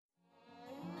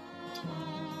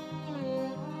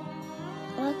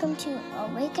Welcome to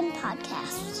Awaken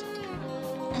Podcast.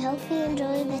 I hope you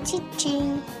enjoy the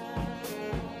teaching.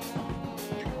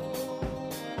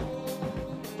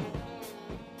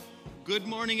 Good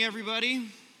morning, everybody.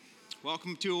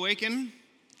 Welcome to Awaken.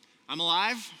 I'm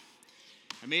alive.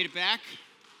 I made it back.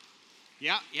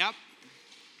 Yep.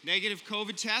 Negative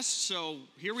COVID test, so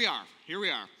here we are.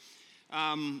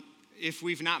 If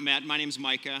we've not met, my name's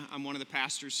Micah. I'm one of the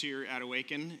pastors here at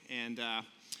Awaken, and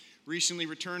recently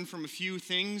returned from a few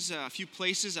things, a few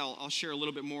places. I'll share a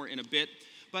little bit more in a bit.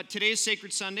 But today is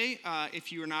Sacred Sunday.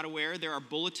 If you are not aware, there are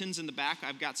bulletins in the back.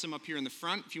 I've got some up here in the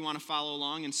front. If you want to follow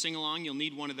along and sing along, you'll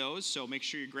need one of those, so make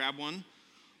sure you grab one.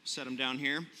 Set them down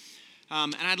here.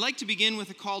 And I'd like to begin with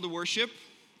a call to worship.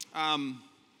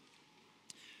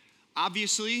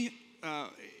 Obviously,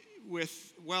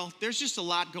 there's just a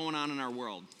lot going on in our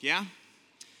world, yeah?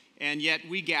 And yet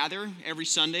we gather every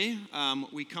Sunday.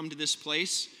 We come to this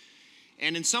place,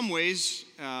 and in some ways,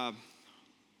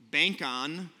 bank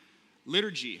on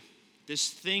liturgy, this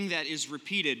thing that is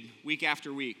repeated week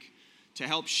after week to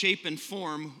help shape and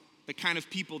form the kind of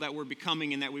people that we're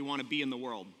becoming and that we want to be in the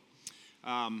world.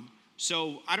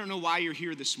 So I don't know why you're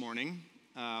here this morning.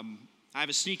 I have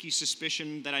a sneaky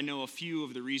suspicion that I know a few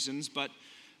of the reasons, but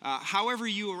however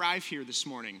you arrive here this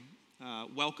morning,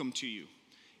 welcome to you.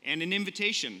 And an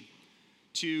invitation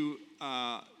to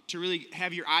really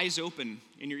have your eyes open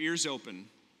and your ears open,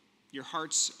 your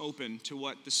hearts open to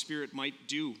what the Spirit might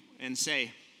do and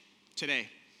say today.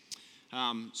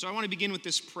 So I want to begin with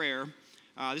this prayer.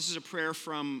 This is a prayer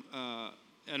from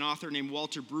an author named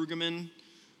Walter Brueggemann,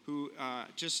 who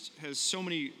just has so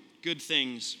many good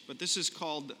things, but this is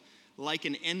called Like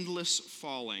an Endless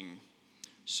Falling.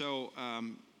 So I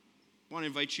want to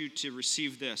invite you to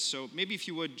receive this. So maybe if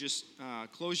you would just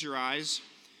close your eyes,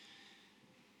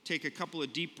 take a couple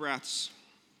of deep breaths,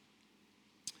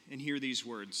 and hear these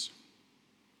words.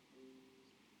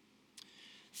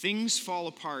 Things fall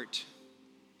apart.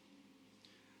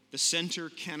 The center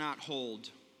cannot hold.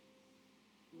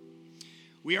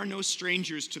 We are no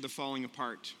strangers to the falling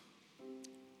apart.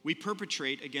 We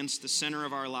perpetrate against the center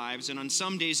of our lives, and on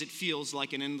some days it feels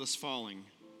like an endless falling,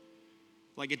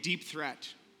 like a deep threat,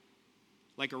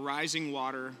 like a rising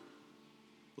water,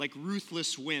 like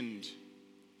ruthless wind.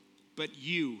 But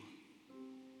you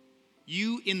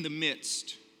in the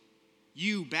midst,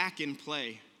 you back in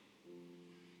play,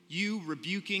 you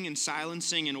rebuking and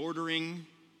silencing and ordering,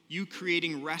 you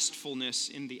creating restfulness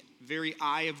in the very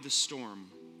eye of the storm.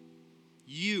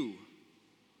 You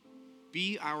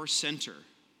be our center.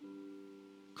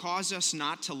 Cause us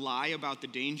not to lie about the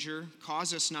danger.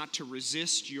 Cause us not to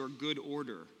resist your good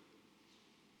order.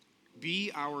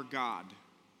 Be our God.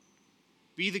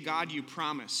 Be the God you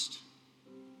promised.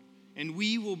 And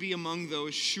we will be among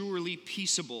those surely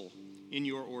peaceable in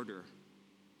your order.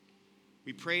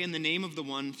 We pray in the name of the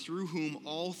one through whom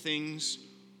all things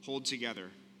hold together.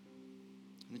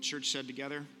 And the church said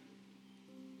together,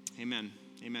 amen.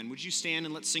 Amen. Would you stand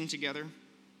and let's sing together?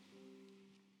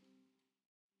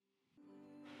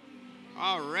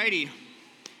 All righty.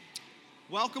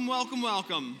 Welcome.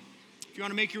 If you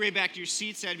want to make your way back to your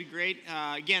seats, that'd be great.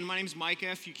 Again, my name's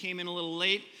Micah. If you came in a little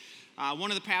late,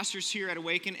 one of the pastors here at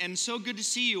Awaken, and so good to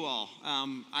see you all.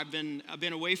 I've been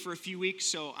away for a few weeks,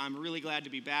 so I'm really glad to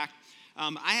be back.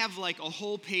 I have like a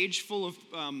whole page full of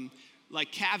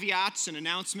like caveats and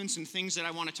announcements and things that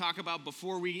I want to talk about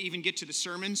before we even get to the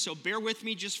sermon, so bear with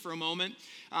me just for a moment.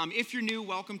 If you're new,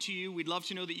 welcome to you. We'd love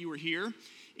to know that you were here.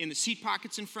 In the seat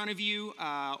pockets in front of you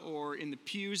or in the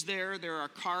pews there are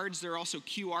cards. There are also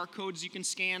QR codes you can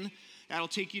scan. That'll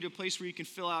take you to a place where you can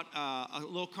fill out a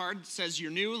little card that says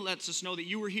you're new, lets us know that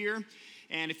you were here.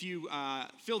 And if you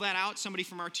fill that out, somebody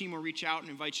from our team will reach out and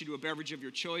invite you to a beverage of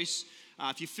your choice.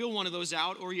 If you fill one of those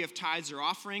out or you have tithes or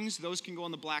offerings, those can go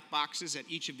in the black boxes at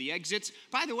each of the exits.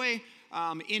 By the way,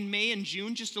 in May and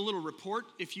June, just a little report.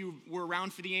 If you were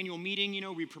around for the annual meeting,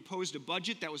 we proposed a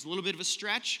budget that was a little bit of a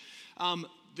stretch.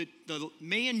 The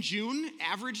May and June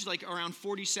averaged like around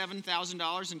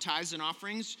 $47,000 in tithes and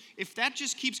offerings. If that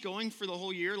just keeps going for the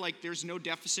whole year, like there's no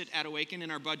deficit at Awaken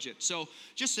in our budget. So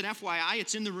just an FYI,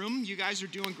 it's in the room. You guys are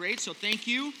doing great, so thank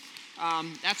you.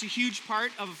 That's a huge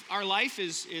part of our life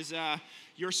is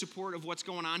your support of what's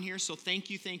going on here. So thank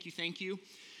you.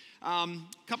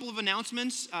 Couple of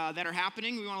announcements that are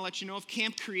happening. We want to let you know if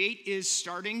Camp Create is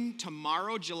starting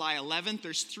tomorrow, July 11th.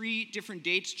 There's 3 different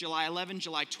dates, July 11th,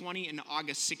 July 20th, and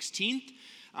August 16th.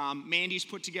 Mandy's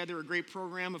put together a great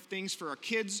program of things for our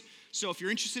kids. So if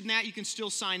you're interested in that, you can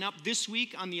still sign up. This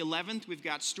week on the 11th, we've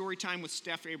got story time with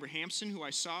Steph Abrahamson, who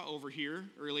I saw over here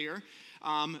earlier.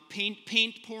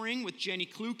 paint pouring with Jenny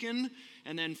Kluken.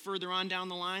 And then further on down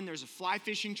the line, there's a fly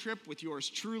fishing trip with yours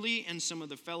truly and some of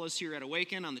the fellows here at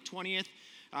Awaken on the 20th.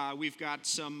 We've got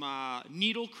some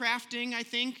needle crafting, I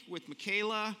think, with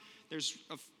Michaela. There's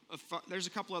a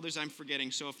couple others I'm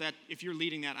forgetting, so if you're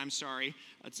leading that, I'm sorry.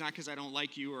 It's not because I don't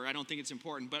like you or I don't think it's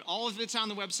important, but all of it's on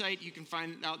the website. You can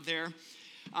find it out there.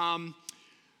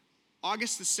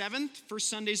 August the 7th, first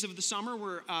Sundays of the summer,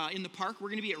 we're in the park. We're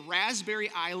going to be at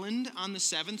Raspberry Island on the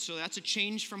 7th, so that's a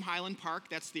change from Highland Park.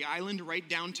 That's the island right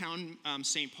downtown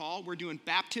St. Paul. We're doing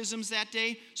baptisms that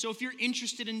day, so if you're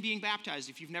interested in being baptized,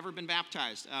 if you've never been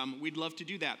baptized, we'd love to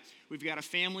do that. We've got a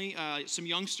family, some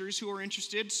youngsters who are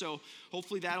interested, so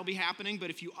hopefully that'll be happening.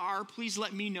 But if you are, please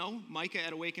let me know,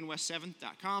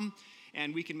 Micah@awakenwest7th.com,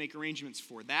 and we can make arrangements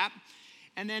for that.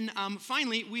 And then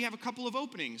finally, we have a couple of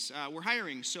openings. We're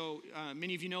hiring. So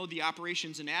many of you know the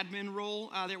operations and admin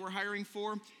role that we're hiring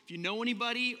for. If you know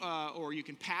anybody, or you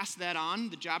can pass that on,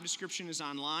 the job description is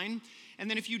online. And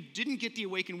then if you didn't get the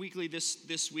Awaken Weekly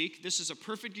this week, this is a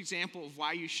perfect example of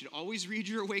why you should always read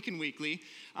your Awaken Weekly.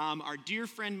 Our dear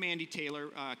friend Mandy Taylor,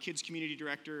 Kids Community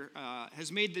Director,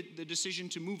 has made the decision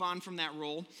to move on from that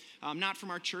role, not from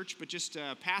our church, but just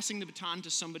passing the baton to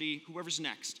somebody, whoever's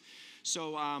next.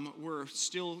 So we're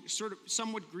still sort of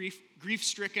somewhat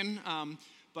grief-stricken,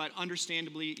 but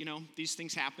understandably, these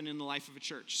things happen in the life of a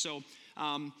church. So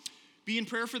be in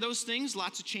prayer for those things.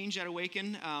 Lots of change at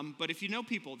Awaken. But if you know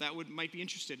people that might be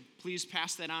interested, please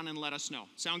pass that on and let us know.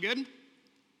 Sound good?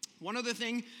 One other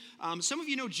thing, some of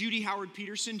you know Judy Howard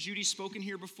Peterson. Judy's spoken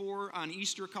here before on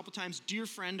Easter a couple times. Dear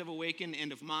friend of Awaken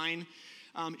and of mine.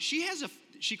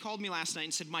 She called me last night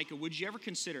and said, Micah, would you ever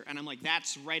consider? And I'm like,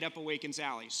 that's right up Awaken's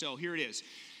alley. So here it is.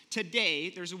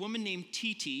 Today, there's a woman named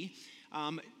Titi,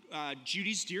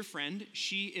 Judy's dear friend.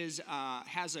 She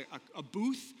has a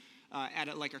booth at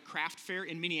a craft fair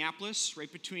in Minneapolis,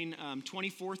 right between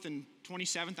 24th and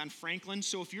 27th on Franklin.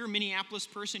 So if you're a Minneapolis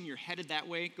person, you're headed that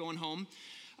way, going home.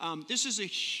 This is a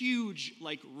huge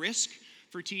risk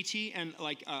for Titi and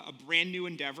a brand new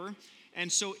endeavor. And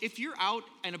so if you're out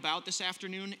and about this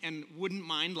afternoon and wouldn't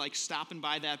mind stopping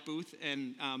by that booth,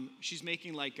 and she's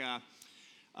making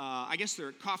I guess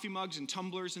they're coffee mugs and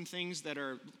tumblers and things that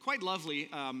are quite lovely,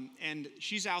 and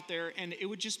she's out there, and it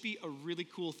would just be a really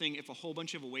cool thing if a whole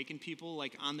bunch of Awakened people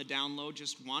on the download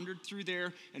just wandered through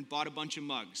there and bought a bunch of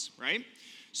mugs, right?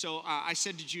 So I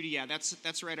said to Judy, yeah,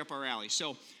 that's right up our alley.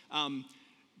 So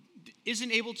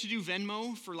isn't able to do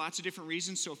Venmo for lots of different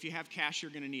reasons, so if you have cash,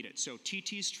 you're going to need it. So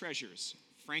TT's Treasures,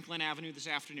 Franklin Avenue this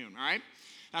afternoon, all right?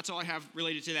 That's all I have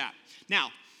related to that.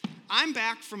 Now, I'm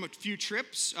back from a few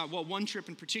trips, one trip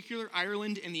in particular,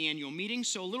 Ireland and the annual meeting,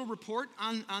 so a little report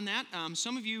on that.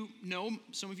 Some of you know,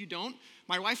 some of you don't.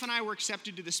 My wife and I were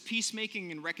accepted to this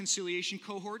peacemaking and reconciliation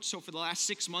cohort, so for the last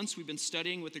 6 months, we've been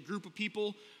studying with a group of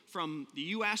people from the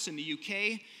U.S. and the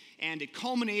UK, and it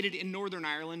culminated in Northern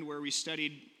Ireland, where we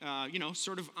studied,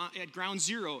 sort of at ground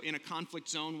zero in a conflict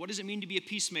zone. What does it mean to be a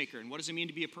peacemaker? And what does it mean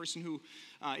to be a person who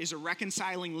is a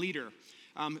reconciling leader?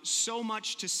 So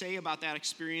much to say about that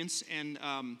experience and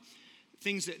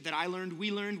things that I learned,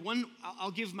 we learned. One, I'll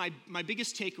give my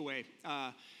biggest takeaway,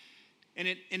 and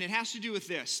it has to do with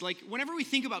this. Whenever we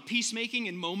think about peacemaking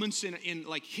and moments in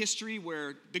history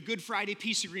where the Good Friday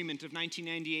Peace Agreement of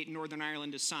 1998 in Northern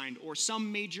Ireland is signed, or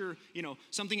some major,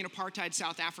 something in apartheid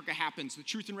South Africa happens, the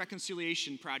Truth and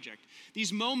Reconciliation Project,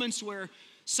 these moments where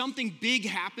something big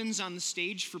happens on the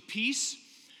stage for peace,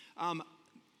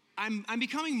 I'm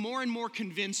becoming more and more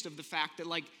convinced of the fact that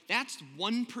that's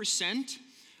 1%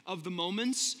 of the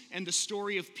moments and the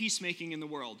story of peacemaking in the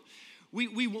world. We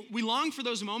long for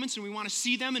those moments, and we want to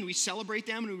see them, and we celebrate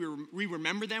them, and we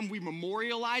remember them, we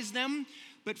memorialize them.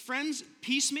 But friends,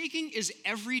 peacemaking is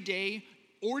everyday,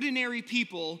 ordinary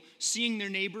people seeing their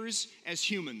neighbors as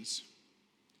humans.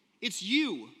 It's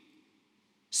you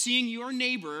seeing your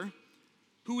neighbor,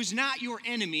 who is not your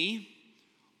enemy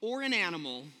or an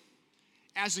animal,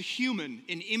 as a human,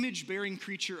 an image-bearing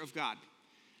creature of God.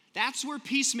 That's where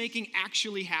peacemaking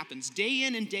actually happens, day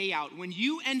in and day out. When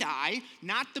you and I,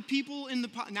 not the people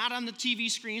not on the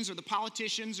TV screens or the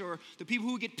politicians or the people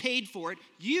who get paid for it,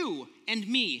 you and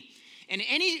me. And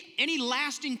any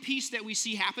lasting peace that we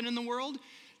see happen in the world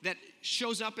that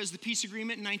shows up as the peace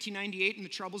agreement in 1998 and the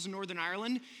troubles in Northern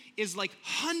Ireland is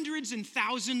hundreds and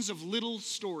thousands of little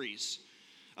stories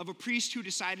of a priest who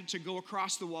decided to go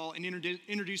across the wall and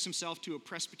introduce himself to a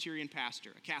Presbyterian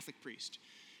pastor, a Catholic priest,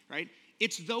 right?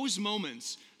 It's those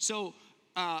moments. So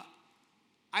I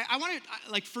want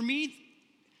to, for me,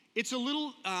 it's a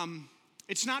little,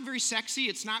 it's not very sexy.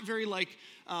 It's not very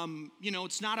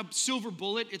it's not a silver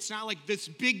bullet. It's not this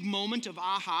big moment of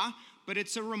aha, but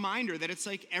it's a reminder that it's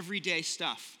like everyday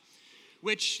stuff,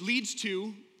 which leads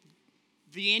to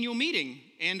the annual meeting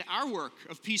and our work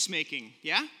of peacemaking,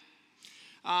 yeah?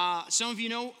 Some of you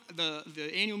know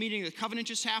the annual meeting of the covenant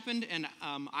just happened, and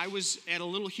I was at a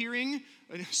little hearing,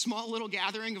 a small little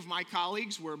gathering of my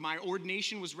colleagues where my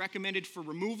ordination was recommended for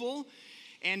removal.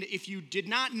 And if you did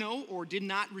not know or did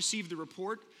not receive the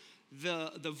report,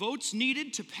 the votes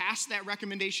needed to pass that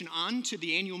recommendation on to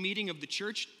the annual meeting of the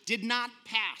church did not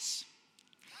pass.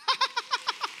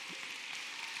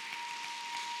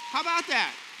 How about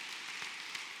that?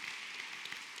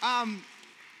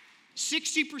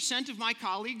 60% of my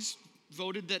colleagues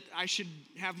voted that I should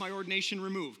have my ordination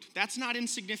removed. That's not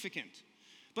insignificant.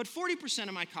 But 40%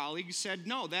 of my colleagues said,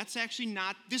 no,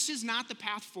 this is not the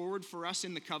path forward for us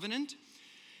in the covenant.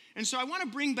 And so I want to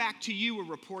bring back to you a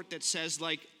report that says,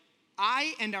 like,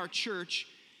 I and our church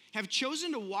have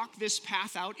chosen to walk this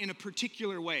path out in a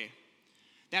particular way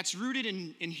that's rooted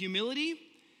in humility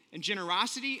and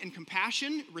generosity and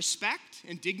compassion, respect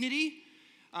and dignity,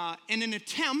 and an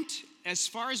attempt, as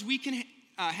far as we can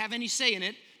have any say in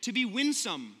it, to be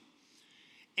winsome.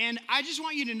 And I just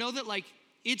want you to know that, like,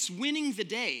 it's winning the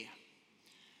day,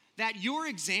 that your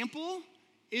example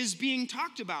is being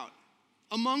talked about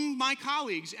among my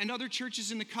colleagues and other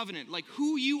churches in the covenant. Like,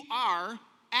 who you are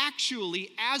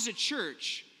actually as a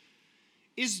church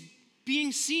is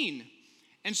being seen.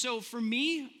 And so for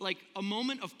me, like, a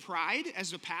moment of pride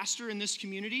as a pastor in this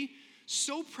community,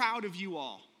 so proud of you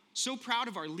all, so proud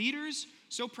of our leaders,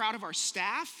 so proud of our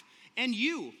staff, and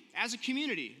you as a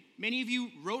community. Many of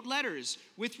you wrote letters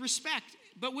with respect,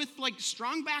 but with, like,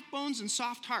 strong backbones and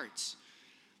soft hearts.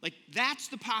 Like, that's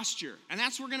the posture, and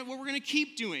that's what we're gonna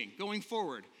keep doing going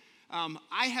forward.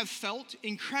 I have felt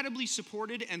incredibly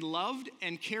supported and loved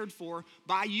and cared for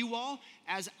by you all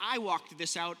as I walked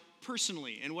this out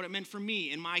personally and what it meant for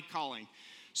me in my calling.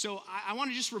 So I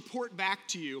want to just report back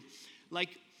to you, like,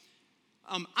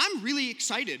 I'm really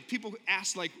excited. People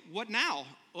ask, like, what now?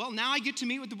 Well, now I get to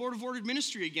meet with the Board of Ordered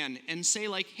Ministry again and say,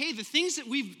 like, hey, the things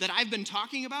that I've been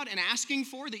talking about and asking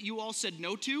for that you all said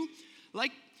no to,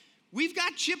 like, we've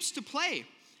got chips to play.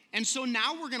 And so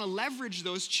now we're going to leverage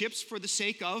those chips for the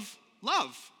sake of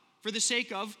love, for the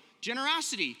sake of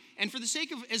generosity, and for the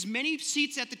sake of as many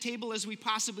seats at the table as we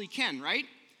possibly can, right?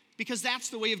 Because that's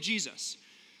the way of Jesus.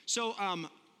 So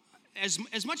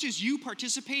as much as you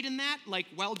participate in that, like,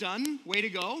 well done, way to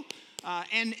go.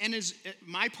 And as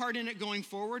my part in it going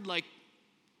forward, like,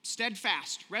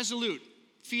 steadfast, resolute,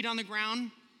 feet on the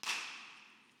ground.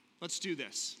 Let's do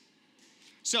this.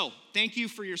 So thank you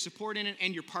for your support in it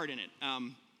and your part in it.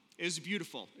 It was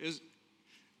beautiful. It was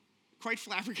quite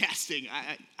flabbergasting.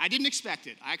 I didn't expect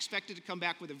it. I expected to come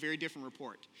back with a very different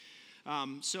report.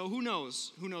 So who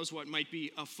knows what might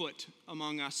be afoot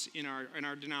among us in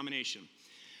our denomination.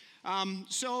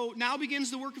 So now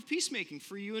begins the work of peacemaking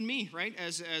for you and me, right,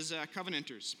 as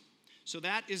covenanters. So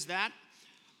that is that.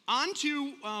 On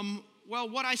to,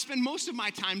 what I spend most of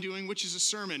my time doing, which is a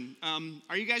sermon.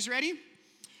 Are you guys ready?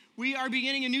 We are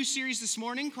beginning a new series this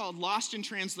morning called Lost in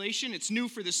Translation. It's new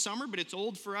for this summer, but it's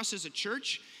old for us as a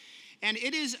church. And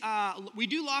it is, we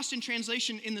do Lost in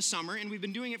Translation in the summer, and we've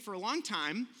been doing it for a long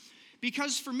time,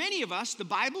 because for many of us, the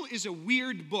Bible is a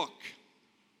weird book.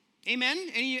 Amen?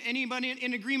 Anybody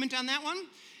in agreement on that one?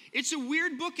 It's a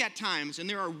weird book at times, and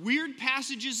there are weird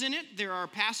passages in it. There are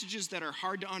passages that are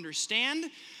hard to understand.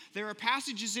 There are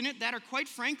passages in it that are, quite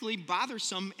frankly,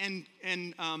 bothersome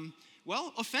and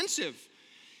offensive.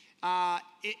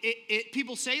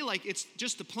 People say, like, it's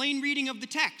just the plain reading of the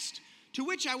text, to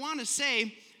which I want to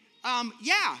say,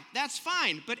 yeah, that's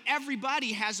fine, but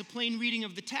everybody has a plain reading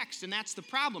of the text, and that's the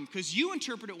problem, because you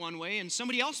interpret it one way, and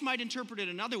somebody else might interpret it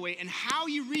another way, and how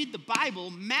you read the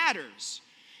Bible matters,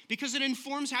 because it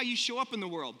informs how you show up in the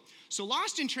world. So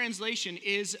Lost in Translation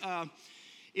is,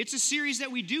 it's a series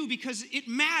that we do because it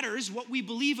matters what we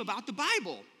believe about the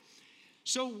Bible.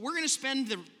 So we're going to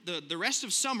spend the rest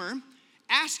of summer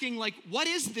asking, like, what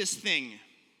is this thing?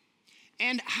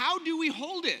 And how do we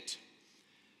hold it?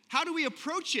 How do we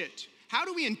approach it? How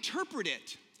do we interpret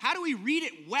it? How do we read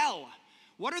it well?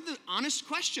 What are the honest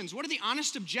questions? What are the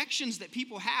honest objections that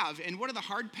people have? And what are the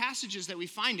hard passages that we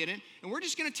find in it? And we're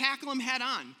just going to tackle them head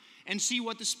on and see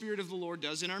what the Spirit of the Lord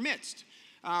does in our midst.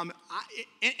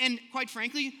 And quite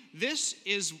frankly, this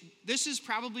is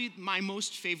probably my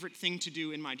most favorite thing to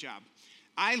do in my job.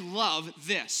 I love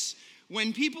this.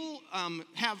 When people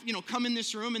come in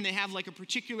this room and they have, like, a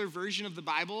particular version of the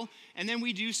Bible, and then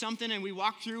we do something and we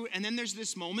walk through, and then there's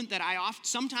this moment that I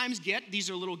sometimes get, these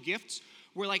are little gifts,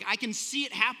 where, like, I can see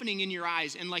it happening in your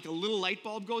eyes, and, like, a little light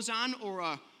bulb goes on, or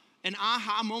an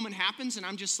aha moment happens, and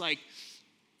I'm just like,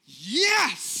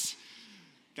 yes!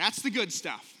 That's the good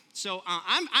stuff. So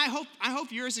I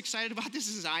hope you're as excited about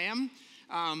this as I am.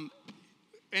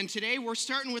 And today we're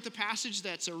starting with a passage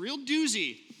that's a real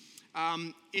doozy.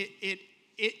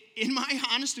 In my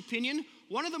honest opinion,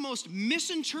 one of the most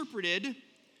misinterpreted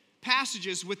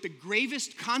passages with the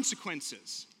gravest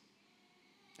consequences.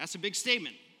 That's a big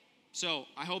statement. So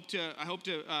I hope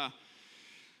to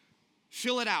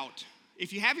fill it out.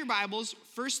 If you have your Bibles,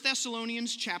 1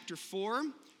 Thessalonians chapter 4,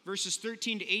 verses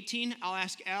 13 to 18, I'll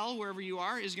ask Al, wherever you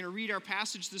are, is going to read our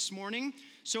passage this morning.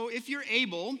 So if you're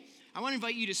able, I want to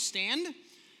invite you to stand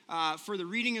for the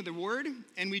reading of the word.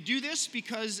 And we do this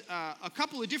because a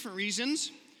couple of different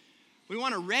reasons. We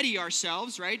want to ready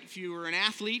ourselves, right? If you were an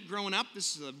athlete growing up,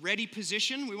 this is a ready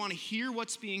position. We want to hear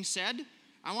what's being said.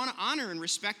 I want to honor and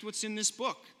respect what's in this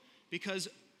book because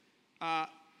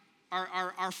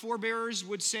our forebearers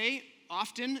would say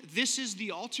often, this is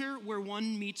the altar where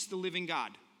one meets the living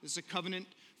God. This is a covenant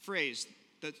phrase.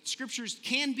 The scriptures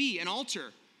can be an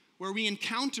altar where we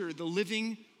encounter the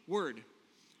living word.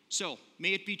 So,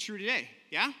 may it be true today,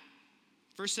 yeah?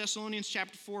 1 Thessalonians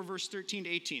chapter 4, verse 13 to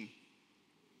 18.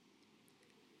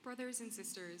 Brothers and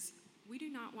sisters, we do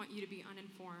not want you to be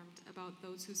uninformed about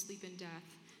those who sleep in death,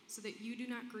 so that you do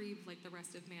not grieve like the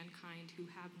rest of mankind who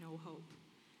have no hope.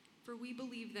 For we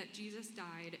believe that Jesus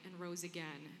died and rose again,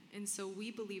 and so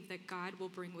we believe that God will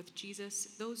bring with Jesus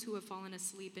those who have fallen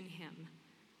asleep in him.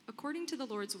 According to the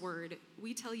Lord's word,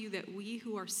 we tell you that we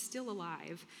who are still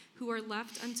alive, who are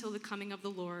left until the coming of the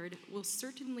Lord, will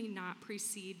certainly not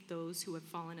precede those who have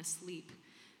fallen asleep.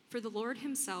 For the Lord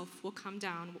himself will come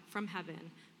down from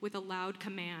heaven with a loud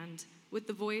command, with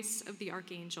the voice of the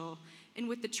archangel, and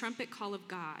with the trumpet call of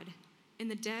God, and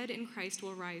the dead in Christ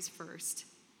will rise first.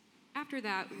 After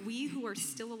that, we who are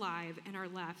still alive and are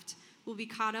left will be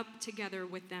caught up together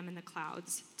with them in the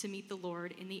clouds to meet the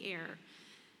Lord in the air.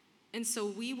 And so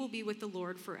we will be with the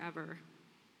Lord forever.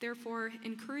 Therefore,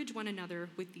 encourage one another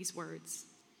with these words.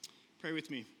 Pray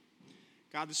with me.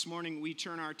 God, this morning we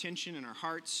turn our attention and our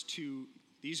hearts to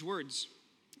these words,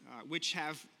 which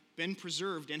have been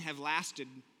preserved and have lasted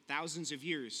thousands of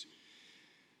years.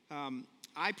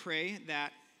 I pray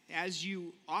that, as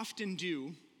you often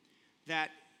do,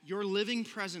 that your living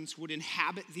presence would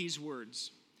inhabit these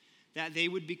words, that they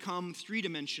would become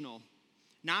three-dimensional,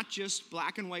 not just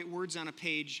black and white words on a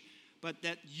page, but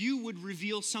that you would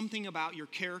reveal something about your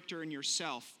character and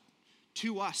yourself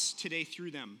to us today through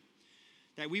them.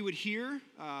 That we would hear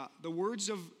the words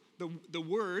of the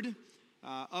word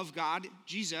of God,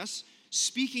 Jesus,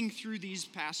 speaking through these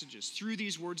passages, through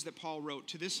these words that Paul wrote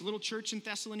to this little church in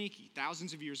Thessaloniki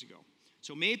thousands of years ago.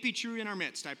 So may it be true in our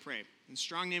midst, I pray. In the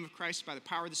strong name of Christ, by the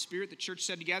power of the Spirit, the church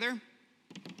said together,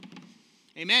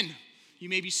 amen. You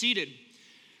may be seated.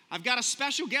 I've got a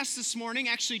special guest this morning,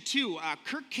 actually two.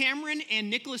 Kirk Cameron and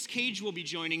Nicolas Cage will be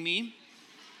joining me.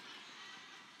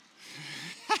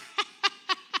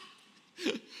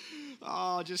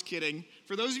 Oh, just kidding.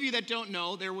 For those of you that don't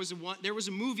know, there was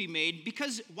a movie made,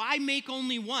 because why make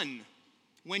only one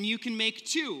when you can make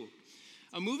two?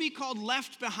 A movie called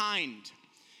Left Behind,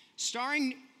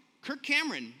 starring Kirk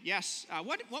Cameron. Yes.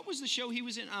 What was the show he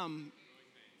was in?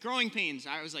 Growing Pains.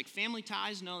 I was like, Family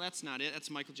Ties? No, that's not it. That's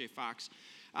Michael J. Fox.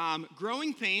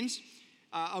 Growing Pains,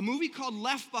 a movie called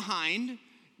Left Behind,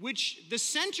 which the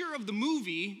center of the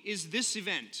movie is this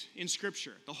event in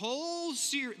Scripture. The whole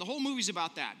movie's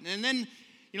about that. And then,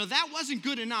 that wasn't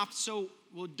good enough, so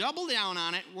we'll double down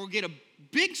on it. We'll get a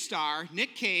big star,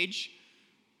 Nick Cage,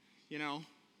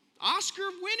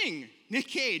 Oscar-winning Nick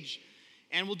Cage,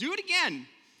 and we'll do it again.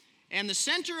 And the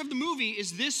center of the movie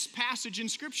is this passage in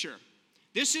Scripture.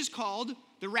 This is called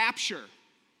the rapture,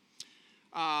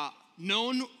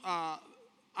 known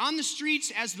on the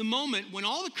streets as the moment when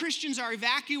all the Christians are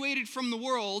evacuated from the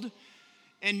world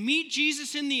and meet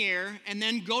Jesus in the air and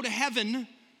then go to heaven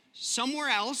somewhere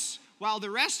else, while the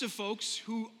rest of folks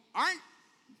who aren't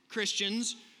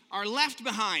Christians are left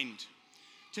behind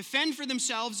to fend for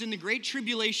themselves in the great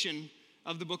tribulation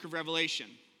of the book of Revelation.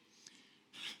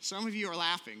 Some of you are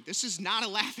laughing. This is not a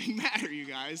laughing matter, you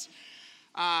guys.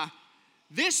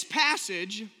 This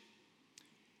passage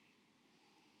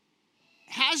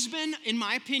has been, in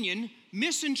my opinion,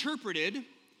 misinterpreted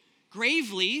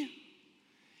gravely,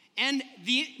 and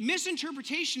the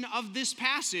misinterpretation of this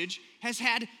passage has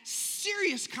had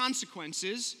serious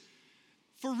consequences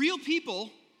for real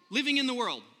people living in the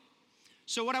world.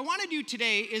 So what I want to do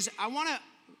today is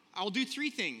I'll do three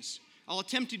things. I'll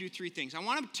attempt to do three things. I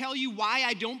want to tell you why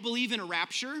I don't believe in a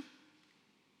rapture,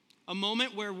 a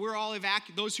moment where we're all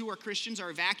those who are Christians are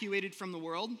evacuated from the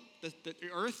world, the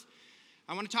earth.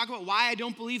 I want to talk about why I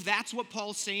don't believe that's what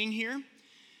Paul's saying here.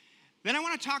 Then I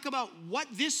want to talk about what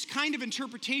this kind of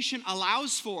interpretation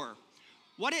allows for,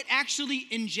 what it actually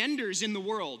engenders in the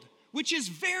world, which is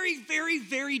very, very,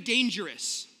 very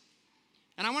dangerous.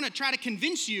 And I want to try to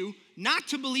convince you not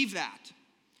to believe that.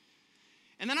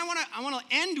 And then I want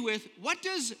to end with, what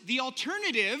does the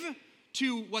alternative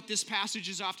to what this passage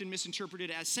is often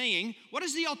misinterpreted as saying, what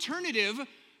is the alternative?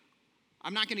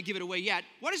 I'm not going to give it away yet.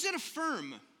 What does it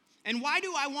affirm? And why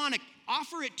do I want to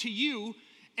offer it to you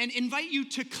and invite you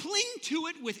to cling to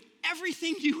it with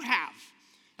everything you have?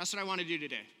 That's what I want to do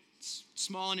today. It's a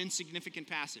small and insignificant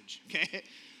passage, okay?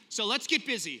 So let's get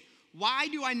busy. Why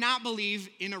do I not believe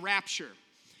in a rapture?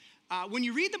 When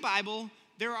you read the Bible,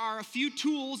 there are a few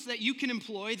tools that you can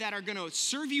employ that are going to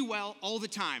serve you well all the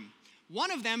time.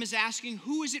 One of them is asking,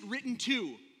 who is it written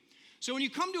to? So when you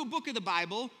come to a book of the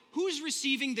Bible, who's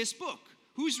receiving this book?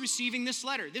 Who's receiving this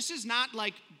letter? This is not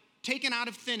like taken out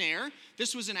of thin air.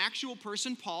 This was an actual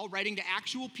person, Paul, writing to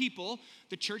actual people,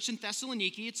 the church in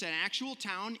Thessaloniki. It's an actual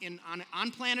town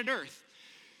on planet Earth.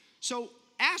 So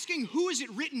asking who is it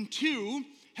written to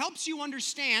helps you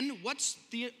understand what's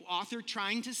the author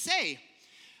trying to say.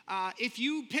 If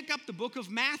you pick up the book of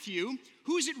Matthew,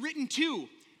 who is it written to?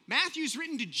 Matthew's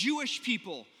written to Jewish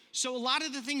people. So a lot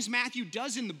of the things Matthew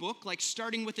does in the book, like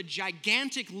starting with a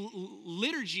gigantic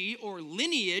liturgy or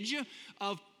lineage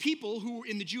of people who are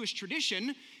in the Jewish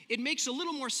tradition, it makes a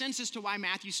little more sense as to why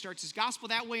Matthew starts his gospel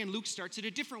that way and Luke starts it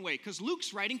a different way, because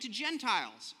Luke's writing to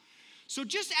Gentiles. So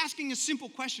just asking a simple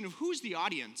question of who's the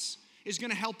audience is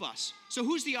going to help us. So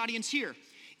who's the audience here?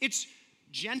 It's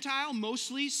Gentile,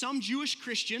 mostly some Jewish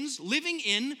Christians living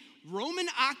in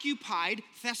Roman-occupied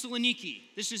Thessaloniki.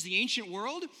 This is the ancient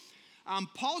world.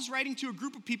 Paul's writing to a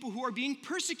group of people who are being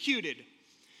persecuted.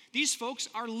 These folks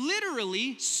are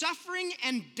literally suffering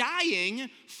and dying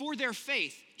for their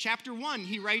faith. Chapter 1,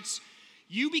 he writes,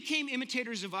 "You became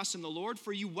imitators of us in the Lord,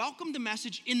 for you welcomed the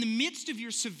message in the midst of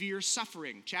your severe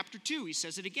suffering." Chapter 2, he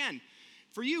says it again.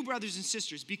 "For you, brothers and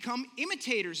sisters, become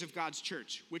imitators of God's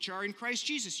church, which are in Christ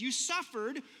Jesus. You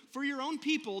suffered for your own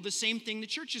people the same thing the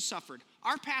church has suffered."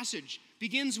 Our passage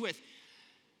begins with,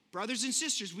 brothers and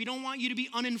sisters, we don't want you to be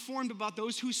uninformed about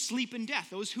those who sleep in death,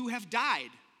 those who have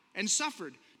died and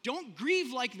suffered. Don't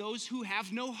grieve like those who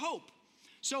have no hope.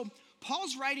 So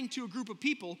Paul's writing to a group of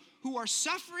people who are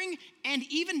suffering and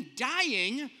even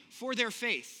dying for their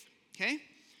faith, okay?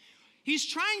 He's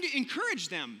trying to encourage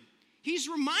them. He's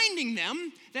reminding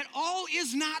them that all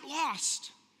is not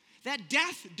lost, that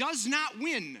death does not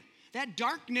win, that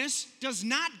darkness does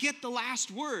not get the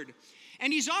last word.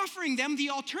 And he's offering them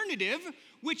the alternative,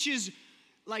 which is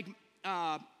like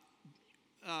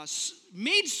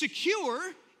made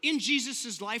secure in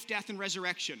Jesus' life, death, and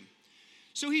resurrection.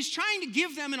 So he's trying to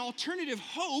give them an alternative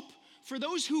hope for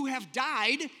those who have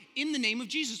died in the name of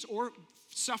Jesus or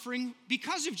suffering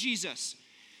because of Jesus.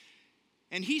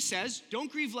 And he says,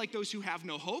 don't grieve like those who have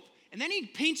no hope. And then he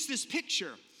paints this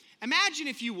picture. Imagine,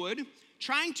 if you would,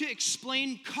 trying to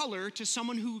explain color to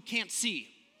someone who can't see.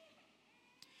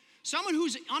 Someone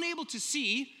who's unable to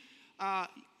see,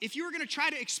 if you were going to try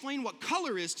to explain what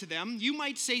color is to them, you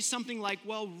might say something like,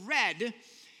 well, red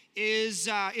is,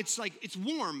 it's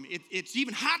warm. It's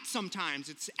even hot sometimes.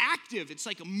 It's active. It's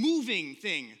like a moving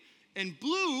thing. And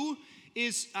blue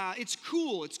is, it's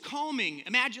cool. It's calming.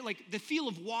 Imagine like the feel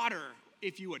of water,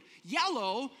 if you would.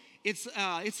 Yellow,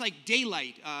 it's like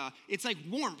daylight. It's like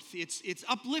warmth. It's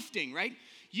uplifting, right?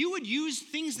 You would use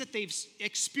things that they've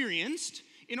experienced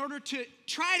in order to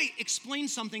try to explain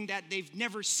something that they've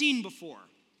never seen before.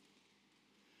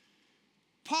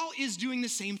 Paul is doing the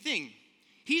same thing.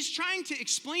 He's trying to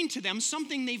explain to them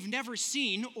something they've never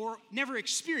seen or never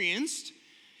experienced,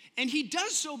 and he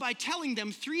does so by telling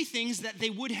them three things that they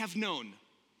would have known.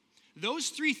 Those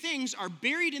three things are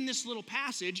buried in this little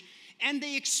passage, and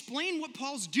they explain what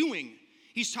Paul's doing.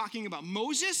 He's talking about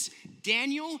Moses,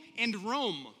 Daniel, and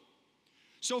Rome.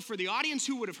 So for the audience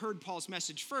who would have heard Paul's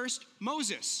message first,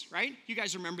 Moses, right? You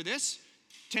guys remember this?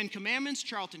 10 Commandments,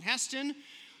 Charlton Heston.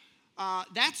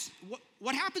 That's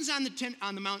what happens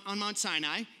on Mount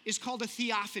Sinai is called a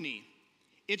theophany.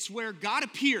 It's where God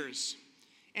appears.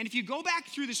 And if you go back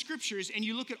through the scriptures and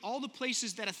you look at all the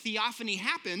places that a theophany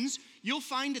happens, you'll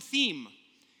find a theme.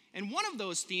 And one of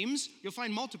those themes, you'll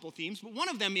find multiple themes, but one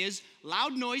of them is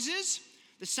loud noises,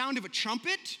 the sound of a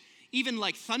trumpet, even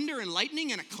like thunder and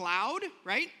lightning and a cloud,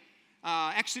 right?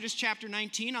 Exodus chapter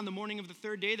 19, on the morning of the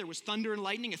third day, there was thunder and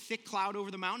lightning, a thick cloud over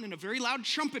the mountain, and a very loud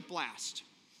trumpet blast.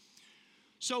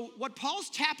 So what Paul's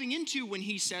tapping into when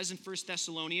he says in 1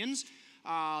 Thessalonians,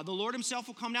 the Lord himself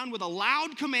will come down with a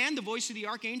loud command, the voice of the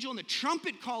archangel, and the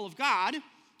trumpet call of God,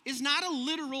 is not a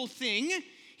literal thing.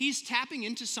 He's tapping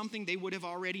into something they would have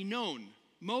already known.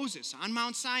 Moses on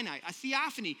Mount Sinai, a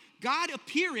theophany, God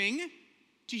appearing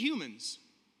to humans.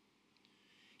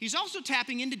 He's also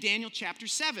tapping into Daniel chapter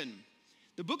 7.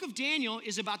 The book of Daniel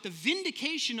is about the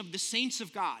vindication of the saints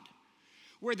of God,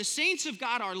 where the saints of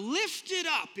God are lifted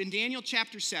up in Daniel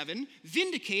chapter 7,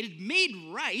 vindicated, made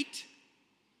right.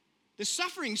 The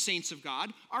suffering saints of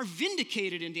God are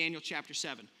vindicated in Daniel chapter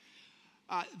 7.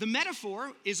 The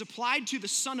metaphor is applied to the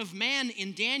Son of Man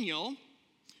in Daniel,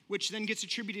 which then gets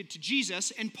attributed to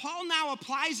Jesus, and Paul now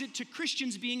applies it to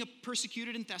Christians being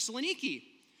persecuted in Thessaloniki.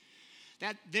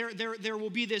 That there will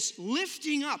be this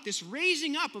lifting up, this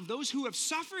raising up of those who have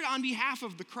suffered on behalf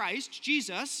of the Christ,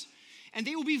 Jesus, and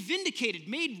they will be vindicated,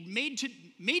 made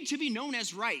to be known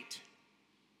as right.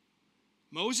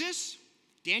 Moses,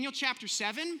 Daniel chapter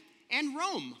 7, and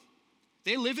Rome.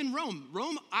 They live in Rome.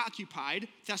 Rome occupied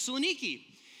Thessaloniki.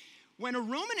 When a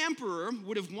Roman emperor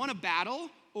would have won a battle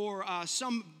or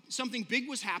something big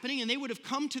was happening and they would have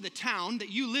come to the town that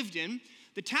you lived in,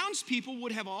 the townspeople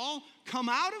would have all come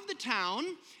out of the town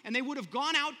and they would have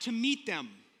gone out to meet them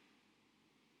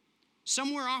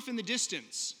somewhere off in the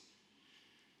distance.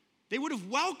 They would have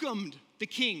welcomed the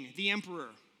king, the emperor,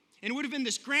 and it would have been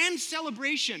this grand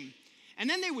celebration. And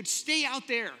then they would stay out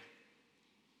there,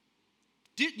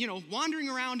 wandering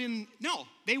around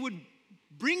they would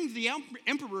bring the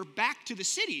emperor back to the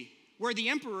city where the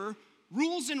emperor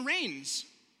rules and reigns.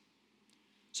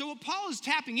 So what Paul is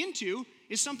tapping into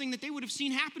is something that they would have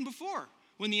seen happen before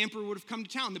when the emperor would have come to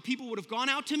town. The people would have gone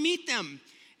out to meet them.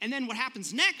 And then what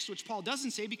happens next, which Paul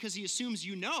doesn't say because he assumes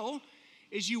you know,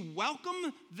 is you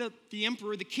welcome the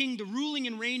emperor, the king, the ruling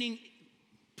and reigning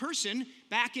person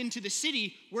back into the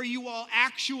city where you all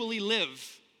actually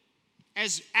live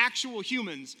as actual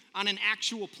humans on an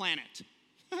actual planet,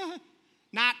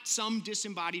 not some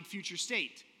disembodied future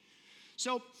state.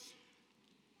 So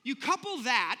you couple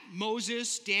that,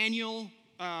 Moses, Daniel,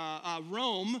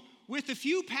 Rome, with a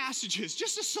few passages,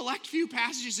 just a select few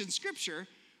passages in Scripture,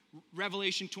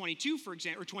 Revelation 22, for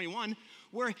example, or 21,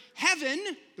 where heaven,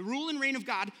 the rule and reign of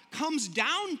God, comes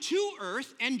down to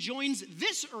earth and joins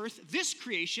this earth, this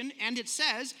creation, and it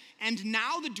says, and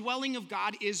now the dwelling of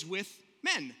God is with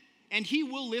men, and he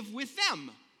will live with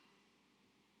them.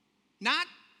 Not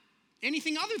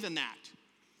anything other than that.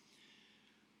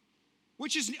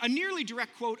 Which is a nearly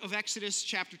direct quote of Exodus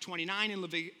chapter 29 and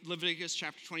Leviticus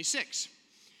chapter 26.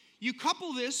 You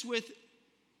couple this with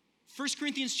 1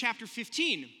 Corinthians chapter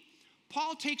 15.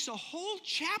 Paul takes a whole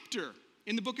chapter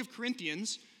in the book of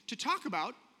Corinthians to talk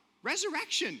about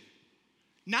resurrection,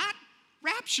 not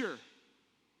rapture.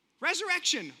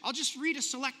 Resurrection. I'll just read a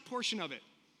select portion of it,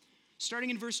 starting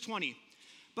in verse 20.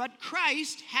 But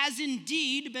Christ has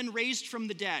indeed been raised from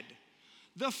the dead,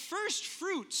 the first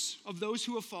fruits of those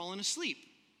who have fallen asleep.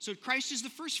 So Christ is the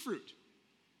first fruit.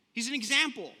 He's an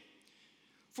example.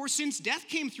 For since death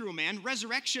came through a man,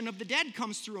 resurrection of the dead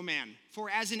comes through a man. For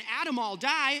as in Adam all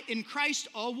die, in Christ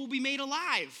all will be made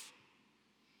alive.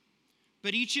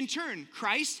 But each in turn,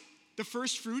 Christ, the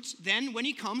first fruits, then when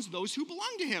he comes, those who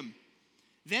belong to him.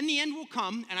 Then the end will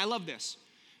come, and I love this,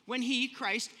 when he,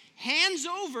 Christ, hands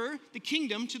over the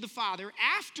kingdom to the Father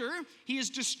after he has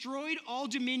destroyed all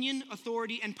dominion,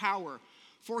 authority, and power.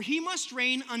 For he must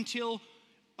reign until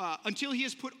he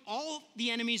has put all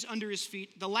the enemies under his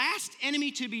feet. The last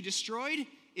enemy to be destroyed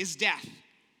is death.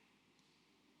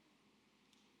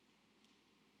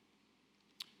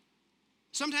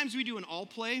 Sometimes we do an all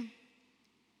play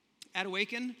at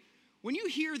Awaken. When you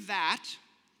hear that,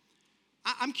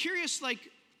 I'm curious,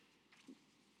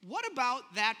 what about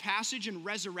that passage in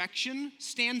resurrection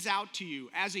stands out to you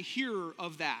as a hearer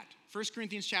of that? 1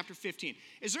 Corinthians chapter 15.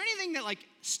 Is there anything that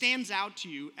stands out to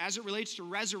you as it relates to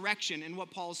resurrection and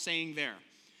what Paul is saying there?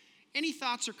 Any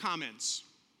thoughts or comments?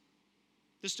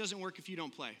 This doesn't work if you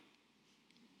don't play.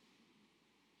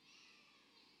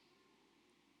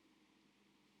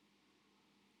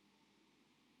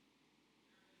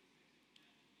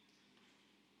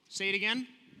 Say it again.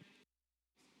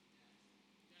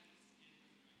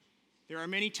 There are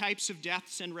many types of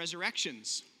deaths and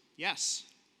resurrections. Yes.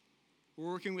 We're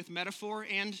working with metaphor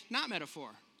and not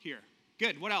metaphor here.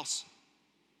 Good. What else?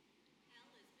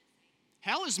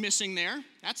 Hell is missing there.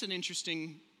 That's an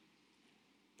interesting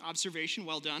observation.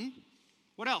 Well done.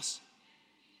 What else?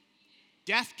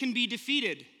 Death can be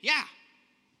defeated. Yeah.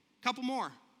 Couple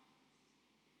more.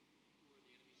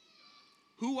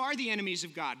 Who are the enemies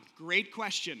of God? Great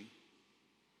question.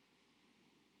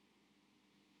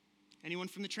 Anyone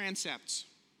from the transepts?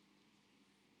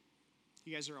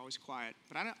 You guys are always quiet,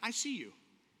 but I see you.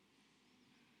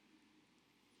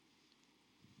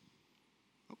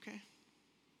 Okay.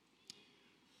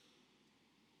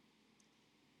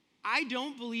 I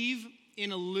don't believe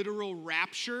in a literal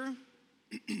rapture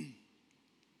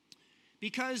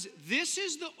because this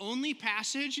is the only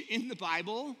passage in the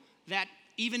Bible that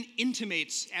even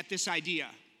intimates at this idea.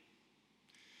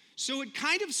 So it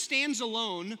kind of stands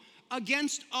alone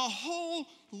against a whole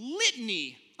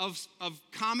litany of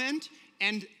comment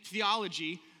and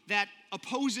theology that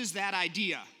opposes that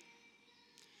idea.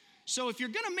 So if you're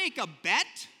going to make a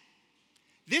bet,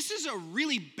 this is a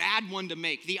really bad one to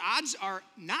make. The odds are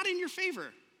not in your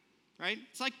favor, right?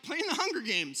 It's like playing the Hunger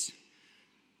Games.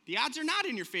 The odds are not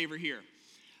in your favor here.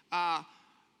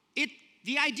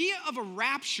 The idea of a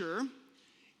rapture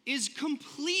is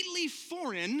completely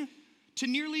foreign to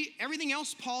nearly everything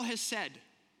else Paul has said.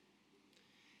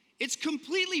 It's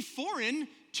completely foreign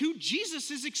to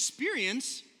Jesus'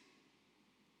 experience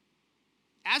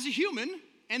as a human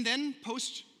and then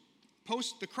post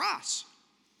the cross.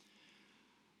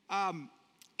 And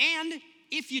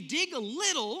if you dig a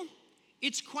little,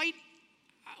 it's quite,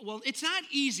 well, it's not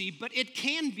easy, but it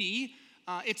can be,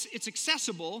 it's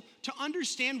accessible to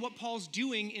understand what Paul's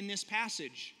doing in this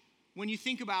passage. When you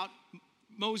think about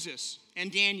Moses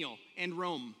and Daniel and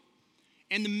Rome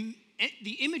and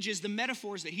the images, the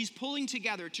metaphors that he's pulling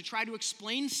together to try to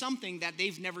explain something that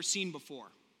they've never seen before.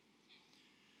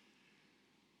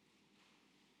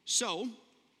 So,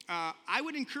 I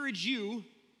would encourage you,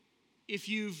 if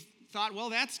you've thought, well,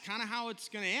 that's kind of how it's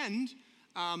going to end,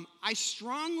 I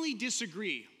strongly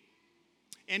disagree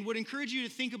and would encourage you to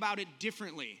think about it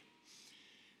differently.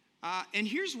 And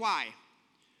here's why.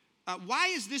 Why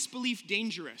is this belief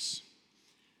dangerous?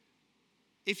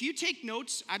 If you take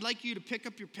notes, I'd like you to pick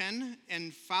up your pen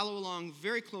and follow along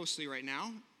very closely right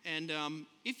now. And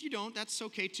if you don't, that's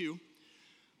okay too.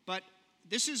 But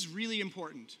this is really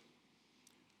important.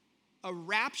 A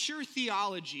rapture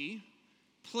theology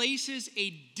places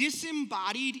a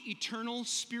disembodied eternal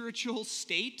spiritual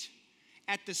state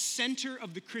at the center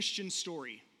of the Christian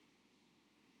story.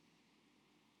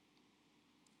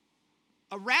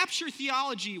 A rapture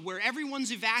theology where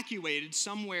everyone's evacuated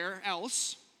somewhere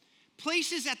else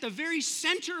places at the very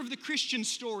center of the Christian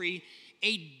story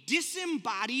a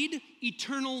disembodied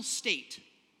eternal state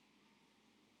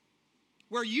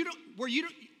where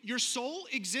your soul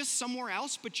exists somewhere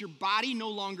else, but your body no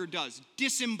longer does.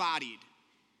 Disembodied.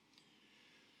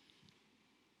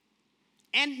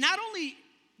 And not only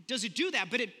does it do that,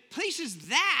 but it places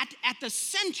that at the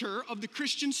center of the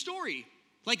Christian story.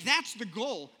 Like, that's the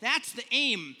goal. That's the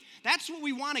aim. That's what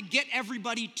we want to get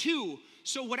everybody to.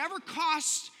 So whatever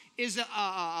cost is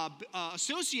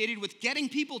associated with getting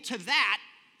people to that,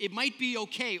 it might be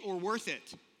okay or worth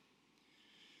it.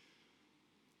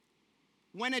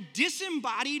 When a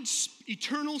disembodied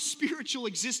eternal spiritual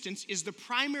existence is the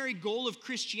primary goal of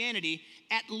Christianity,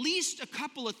 at least a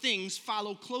couple of things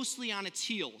follow closely on its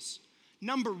heels.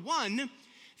 Number one,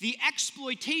 the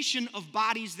exploitation of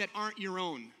bodies that aren't your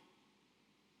own.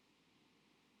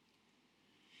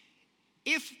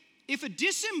 If a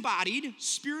disembodied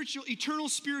eternal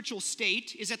spiritual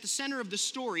state is at the center of the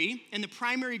story and the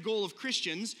primary goal of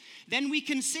Christians, then we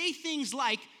can say things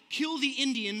like, kill the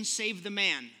Indian, save the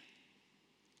man.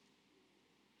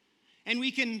 And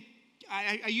we can,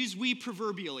 I use we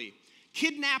proverbially,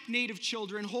 kidnap native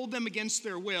children, hold them against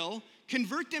their will,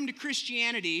 convert them to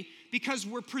Christianity because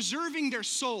we're preserving their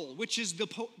soul, which is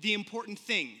the important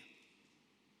thing.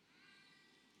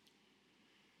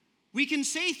 We can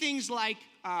say things like,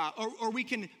 or we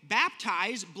can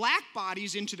baptize black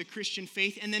bodies into the Christian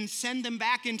faith and then send them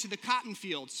back into the cotton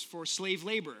fields for slave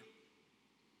labor.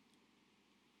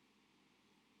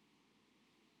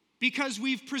 Because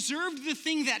we've preserved the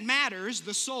thing that matters,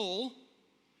 the soul,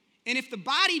 and if the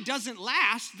body doesn't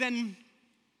last, then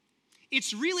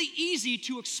it's really easy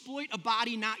to exploit a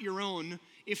body not your own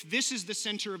if this is the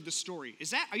center of the story.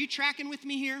 Are you tracking with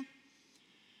me here?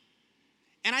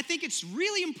 And I think it's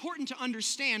really important to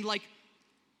understand,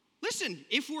 listen,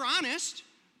 if we're honest,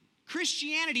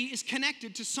 Christianity is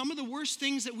connected to some of the worst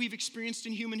things that we've experienced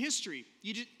in human history.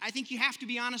 I think you have to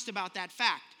be honest about that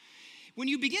fact. When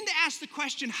you begin to ask the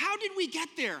question, how did we get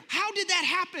there? How did that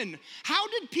happen? How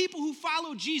did people who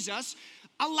follow Jesus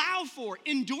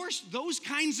endorse those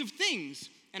kinds of things?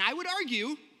 And I would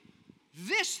argue,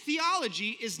 this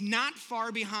theology is not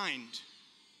far behind.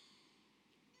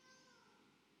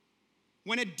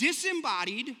 When a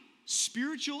disembodied,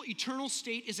 spiritual, eternal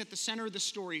state is at the center of the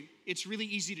story, it's really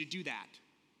easy to do that.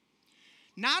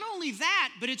 Not only that,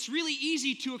 but it's really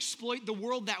easy to exploit the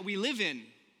world that we live in,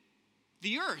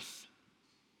 the earth.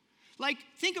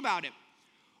 Think about it.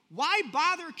 Why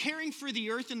bother caring for the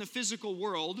earth and the physical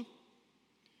world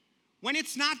when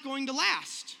it's not going to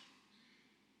last?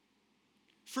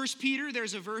 1 Peter,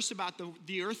 there's a verse about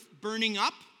the earth burning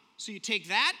up. So you take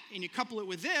that and you couple it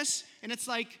with this, and it's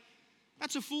like,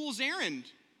 that's a fool's errand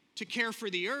to care for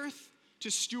the earth, to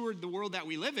steward the world that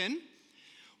we live in.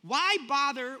 Why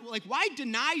bother, why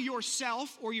deny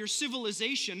yourself or your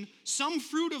civilization some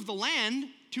fruit of the land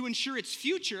to ensure its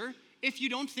future if you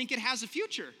don't think it has a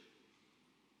future?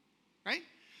 Right?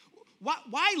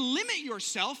 Why limit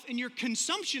yourself in your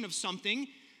consumption of something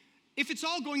if it's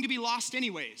all going to be lost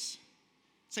anyways?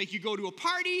 It's like you go to a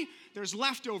party, there's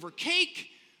leftover cake,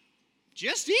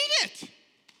 just eat it.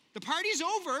 The party's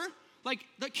over,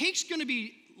 the cake's gonna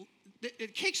be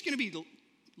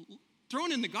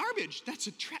thrown in the garbage. That's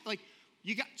a trap.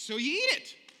 So you eat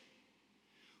it.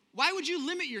 Why would you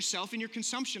limit yourself in your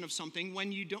consumption of something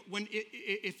when you don't?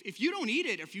 If you don't eat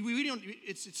it,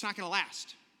 it's not going to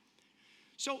last.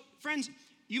 So, friends,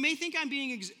 you may think I'm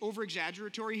being over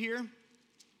exaggeratory here,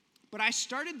 but I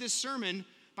started this sermon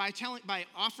by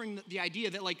offering the idea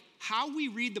that how we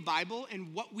read the Bible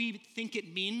and what we think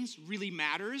it means really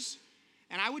matters.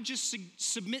 And I would just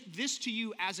submit this to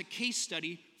you as a case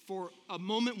study for a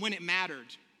moment when it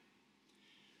mattered.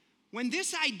 When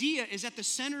this idea is at the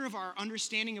center of our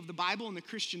understanding of the Bible and the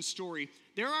Christian story,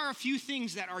 there are a few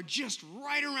things that are just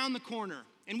right around the corner.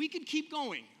 And we could keep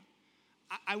going.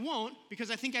 I won't, because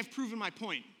I think I've proven my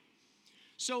point.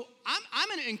 So I'm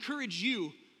going to encourage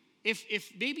you,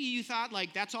 if maybe you thought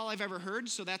that's all I've ever heard,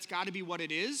 so that's got to be what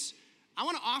it is, I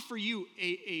want to offer you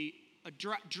a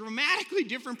dramatically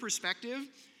different perspective,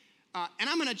 and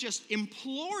I'm going to just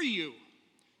implore you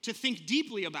to think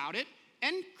deeply about it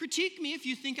and critique me if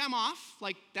you think I'm off.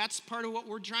 That's part of what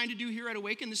we're trying to do here at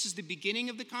Awaken. This is the beginning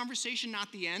of the conversation,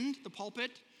 not the end, the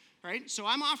pulpit, right? So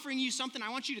I'm offering you something. I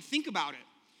want you to think about it.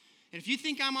 And if you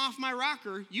think I'm off my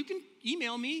rocker, you can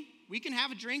email me. We can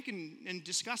have a drink and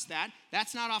discuss that.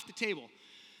 That's not off the table.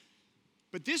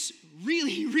 But this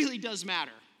really, really does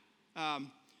matter,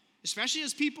 especially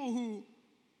as people who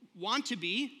want to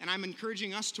be, and I'm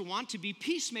encouraging us to want to be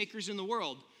peacemakers in the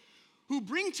world, who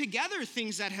bring together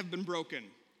things that have been broken,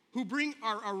 who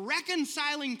are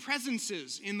reconciling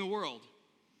presences in the world.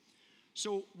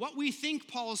 So what we think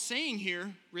Paul's saying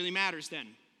here really matters then.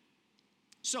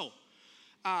 So,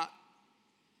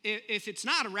 if it's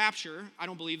not a rapture, I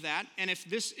don't believe that, and if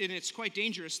it's quite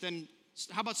dangerous, then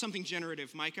how about something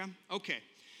generative, Micah? Okay.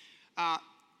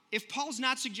 If Paul's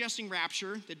not suggesting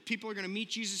rapture, that people are going to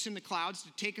meet Jesus in the clouds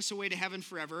to take us away to heaven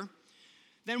forever,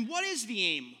 then what is the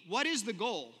aim? What is the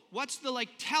goal? What's the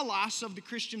telos of the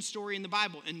Christian story in the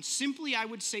Bible? And simply, I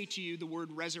would say to you the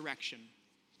word resurrection.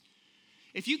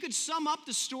 If you could sum up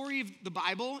the story of the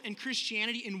Bible and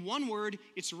Christianity in one word,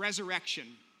 it's resurrection.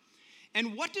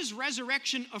 And what does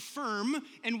resurrection affirm?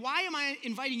 And why am I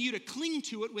inviting you to cling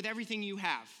to it with everything you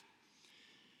have?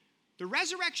 The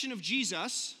resurrection of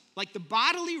Jesus, like the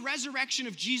bodily resurrection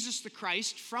of Jesus the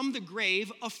Christ from the grave,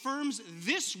 affirms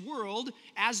this world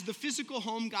as the physical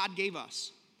home God gave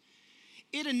us.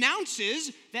 It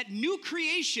announces that new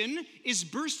creation is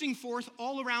bursting forth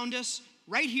all around us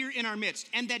right here in our midst,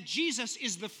 and that Jesus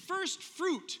is the first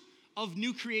fruit of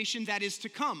new creation that is to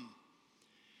come.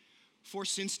 For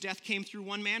since death came through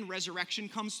one man, resurrection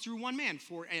comes through one man.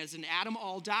 For as in Adam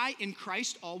all die, in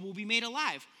Christ all will be made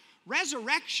alive.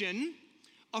 Resurrection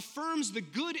affirms the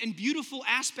good and beautiful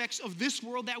aspects of this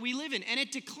world that we live in, and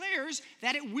it declares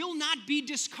that it will not be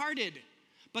discarded,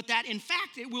 but that in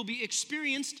fact it will be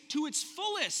experienced to its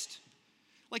fullest.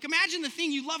 Imagine the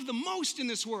thing you love the most in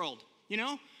this world,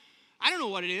 I don't know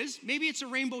what it is. Maybe it's a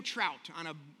rainbow trout on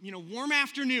a warm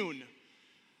afternoon.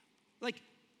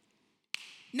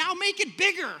 Now make it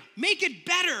bigger, make it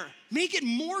better, make it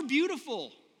more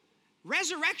beautiful.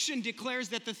 Resurrection declares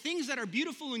that the things that are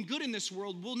beautiful and good in this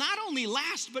world will not only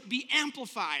last, but be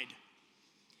amplified.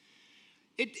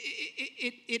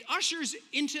 It ushers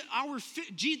into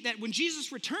that when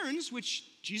Jesus returns, which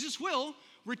Jesus will,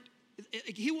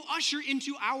 he will usher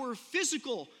into our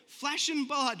physical flesh and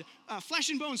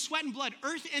bone, sweat and blood,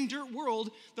 earth and dirt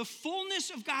world, the fullness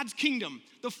of God's kingdom,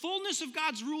 the fullness of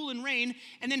God's rule and reign,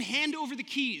 and then hand over the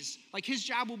keys, his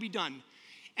job will be done.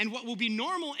 And what will be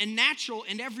normal and natural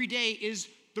and everyday is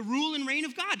the rule and reign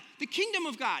of God, the kingdom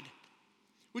of God,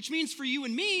 which means for you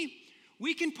and me,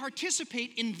 we can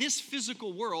participate in this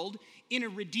physical world in a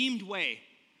redeemed way,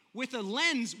 with a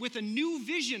lens, with a new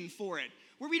vision for it,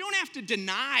 where we don't have to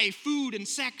deny food and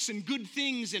sex and good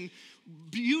things and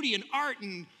beauty and art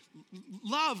and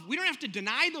love. We don't have to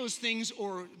deny those things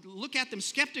or look at them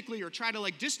skeptically or try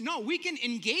to no, we can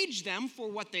engage them for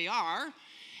what they are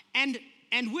and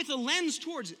with a lens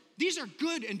towards these are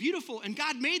good and beautiful and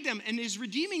God made them and is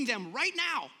redeeming them right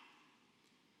now.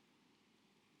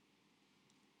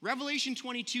 Revelation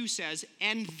 22 says,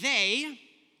 and they,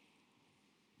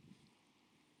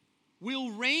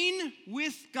 will reign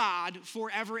with God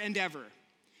forever and ever.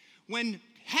 When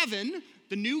heaven,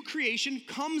 the new creation,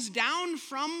 comes down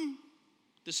from,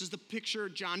 this is the picture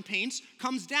John paints,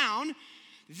 comes down,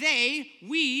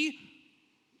 we,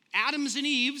 Adams and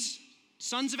Eve's,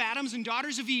 sons of Adams and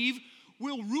daughters of Eve,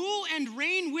 will rule and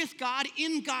reign with God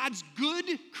in God's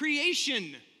good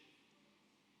creation.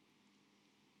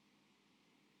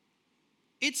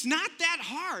 It's not that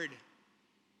hard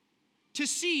to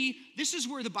see this is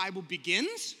where the Bible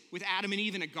begins, with Adam and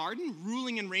Eve in a garden,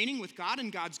 ruling and reigning with God in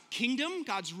God's kingdom,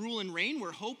 God's rule and reign,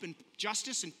 where hope and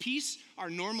justice and peace are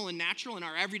normal and natural in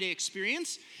our everyday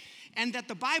experience. And that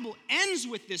the Bible ends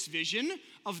with this vision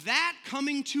of that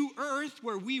coming to earth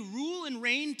where we rule and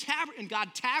reign and God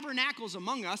tabernacles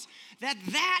among us,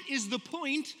 that is the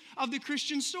point of the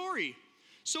Christian story.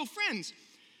 So friends,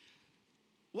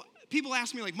 people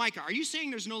ask me like, Micah, are you saying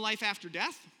there's no life after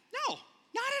death? No,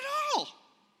 not at all.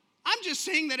 I'm just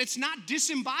saying that it's not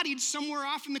disembodied somewhere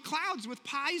off in the clouds with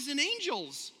pies and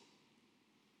angels.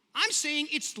 I'm saying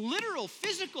it's literal,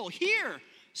 physical, here,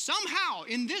 somehow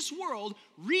in this world,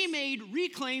 remade,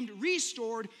 reclaimed,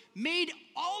 restored, made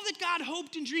all that God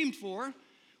hoped and dreamed for,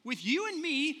 with you and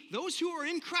me, those who are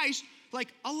in Christ,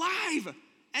 like alive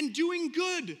and doing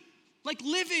good, like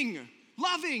living,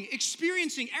 loving,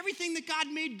 experiencing everything that God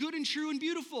made good and true and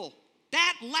beautiful.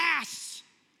 That lasts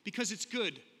because it's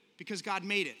good, because God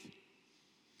made it.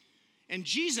 And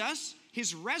Jesus,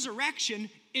 his resurrection,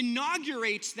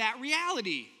 inaugurates that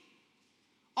reality.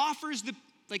 Offers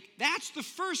that's the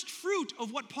first fruit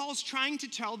of what Paul's trying to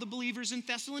tell the believers in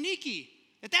Thessaloniki,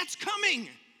 that's coming.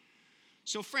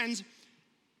 So friends,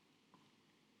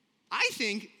 I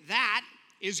think that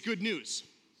is good news.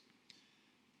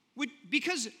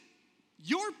 Because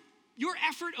your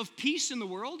effort of peace in the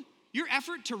world, your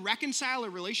effort to reconcile a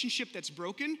relationship that's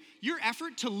broken, your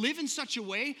effort to live in such a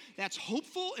way that's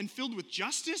hopeful and filled with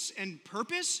justice and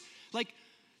purpose,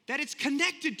 that it's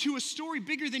connected to a story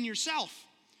bigger than yourself.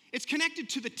 It's connected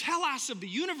to the telos of the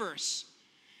universe.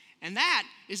 And that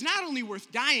is not only worth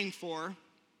dying for,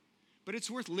 but it's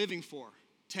worth living for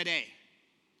today,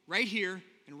 right here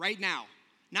and right now.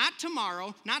 Not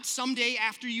tomorrow, not someday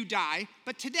after you die,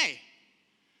 but today.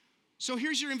 So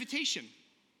here's your invitation.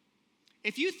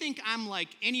 If you think I'm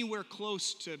anywhere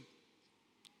close to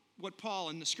what Paul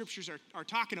and the scriptures are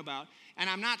talking about, and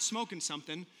I'm not smoking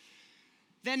something,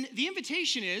 then the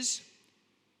invitation is,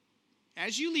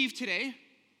 as you leave today,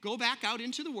 go back out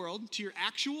into the world, to your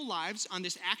actual lives on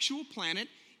this actual planet,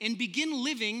 and begin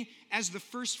living as the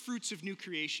first fruits of new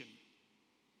creation.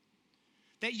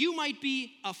 That you might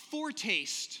be a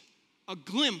foretaste, a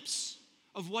glimpse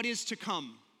of what is to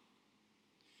come.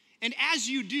 And as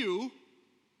you do,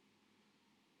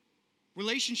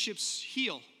 relationships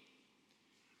heal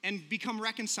and become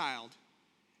reconciled,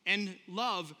 and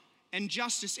love and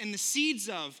justice and the seeds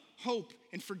of hope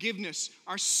and forgiveness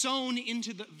are sown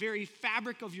into the very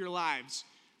fabric of your lives.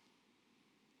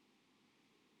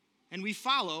 And we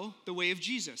follow the way of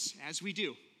Jesus as we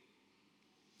do.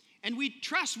 And we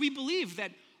believe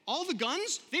that all the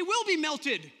guns, they will be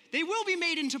melted. They will be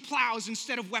made into plows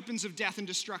instead of weapons of death and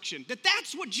destruction.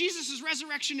 That's what Jesus'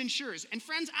 resurrection ensures. And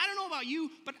friends, I don't know about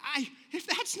you, but if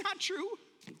that's not true,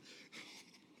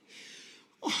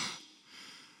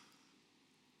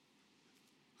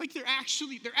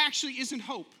 there actually isn't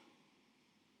hope.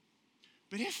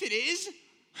 But if it is,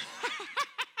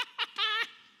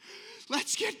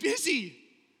 let's get busy.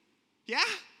 Yeah?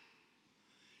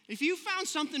 If you found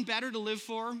something better to live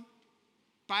for,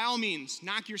 by all means,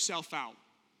 knock yourself out.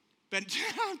 But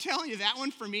I'm telling you, that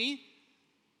one for me,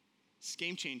 it's a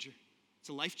game changer. It's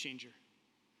a life changer.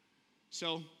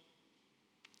 So,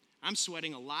 I'm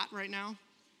sweating a lot right now.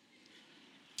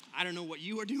 I don't know what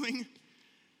you are doing,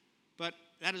 but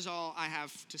that is all I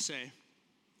have to say.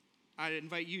 I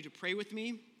invite you to pray with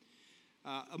me,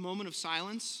 a moment of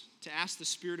silence, to ask the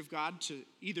Spirit of God to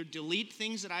either delete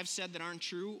things that I've said that aren't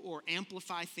true or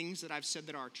amplify things that I've said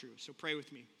that are true. So pray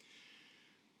with me.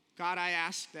 God, I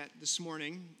ask that this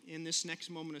morning, in this next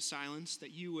moment of silence,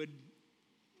 that you would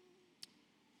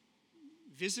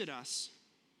visit us,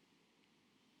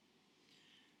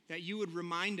 that you would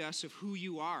remind us of who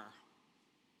you are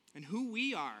and who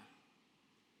we are,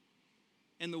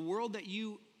 and the world that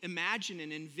you imagine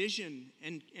and envision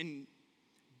and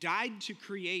died to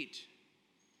create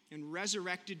and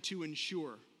resurrected to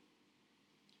ensure.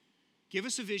 Give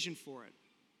us a vision for it.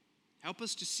 Help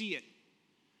us to see it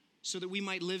so that we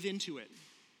might live into it.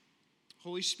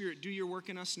 Holy Spirit, do your work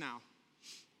in us now.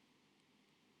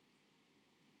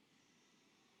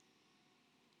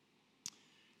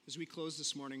 As we close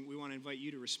this morning, we want to invite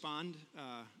you to respond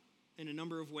in a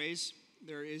number of ways.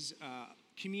 There is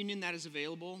communion that is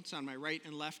available. It's on my right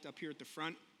and left up here at the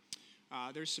front.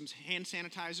 There's some hand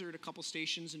sanitizer at a couple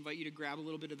stations. Invite you to grab a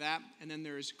little bit of that. And then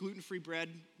there's gluten-free bread.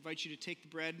 Invite you to take the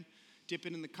bread, dip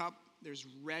it in the cup. There's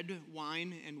red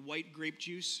wine and white grape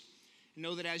juice. And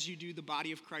know that as you do, the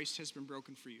body of Christ has been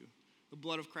broken for you. The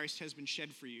blood of Christ has been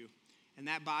shed for you. And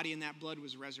that body and that blood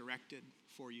was resurrected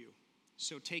for you.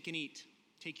 So take and eat.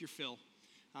 Take your fill.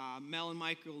 Mel and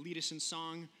Mike will lead us in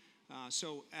song.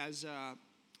 So as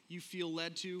you feel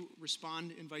led to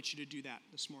respond, invite you to do that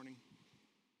this morning.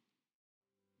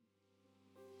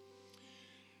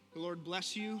 The Lord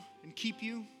bless you and keep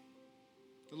you.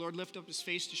 The Lord lift up his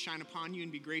face to shine upon you and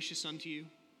be gracious unto you.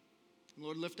 The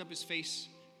Lord lift up his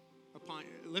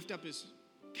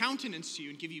countenance to you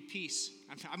and give you peace.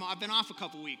 I've been off a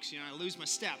couple weeks. I lose my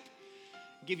step.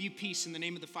 Give you peace in the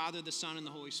name of the Father, the Son, and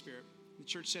the Holy Spirit. The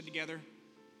church said together,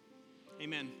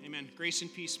 amen. Amen. Grace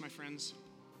and peace, my friends.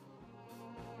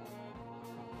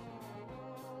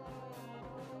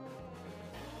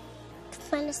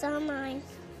 Find us online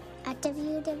at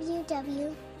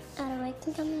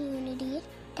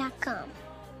www.awakencommunity.com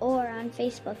or on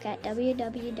Facebook at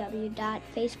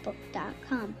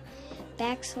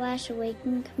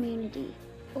www.facebook.com/awakencommunity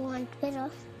or on Twitter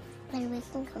at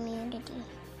Awaken Community.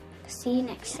 See you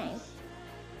next time.